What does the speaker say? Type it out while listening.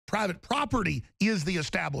Private property is the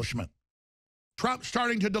establishment. Trump's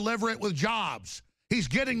starting to deliver it with jobs. He's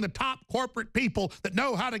getting the top corporate people that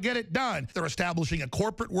know how to get it done. They're establishing a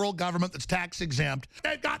corporate world government that's tax exempt.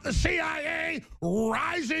 They've got the CIA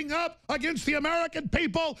rising up against the American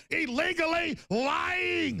people, illegally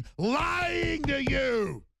lying to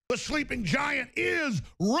you. The sleeping giant is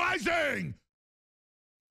rising.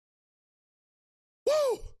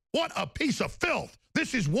 Woo! What a piece of filth.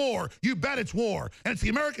 This is war. You bet it's war. And it's the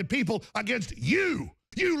American people against you.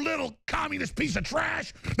 You little communist piece of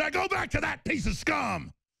trash. Now go back to that piece of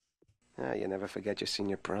scum. You never forget your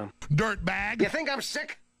senior prom. Dirtbag. You think I'm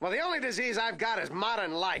sick? Well, the only disease I've got is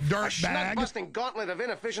modern life. Dirtbag. A snug-busting gauntlet of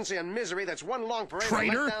inefficiency and misery that's one long parade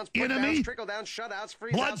Traitor. of letdowns, Enemy. Trickle-downs, shutouts,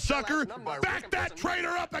 freeze-outs, Bloodsucker. sellouts, Back that traitor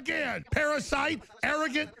up again. Parasite.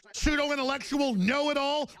 Arrogant. Pseudo-intellectual.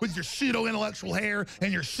 Know-it-all with your pseudo-intellectual hair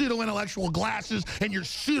and your pseudo-intellectual glasses and your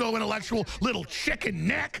pseudo-intellectual little chicken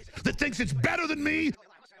neck that thinks it's better than me.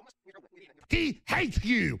 He hates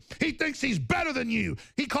you. He thinks he's better than you.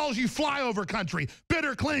 He calls you flyover country,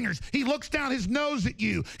 bitter clingers. He looks down his nose at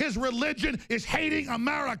you. His religion is hating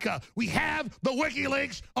America. We have the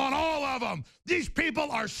WikiLeaks on all of them. These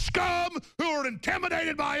people are scum who are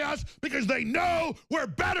intimidated by us because they know we're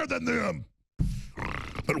better than them.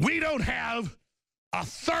 But we don't have a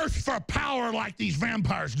thirst for power like these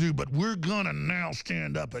vampires do, but we're gonna now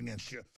stand up against you.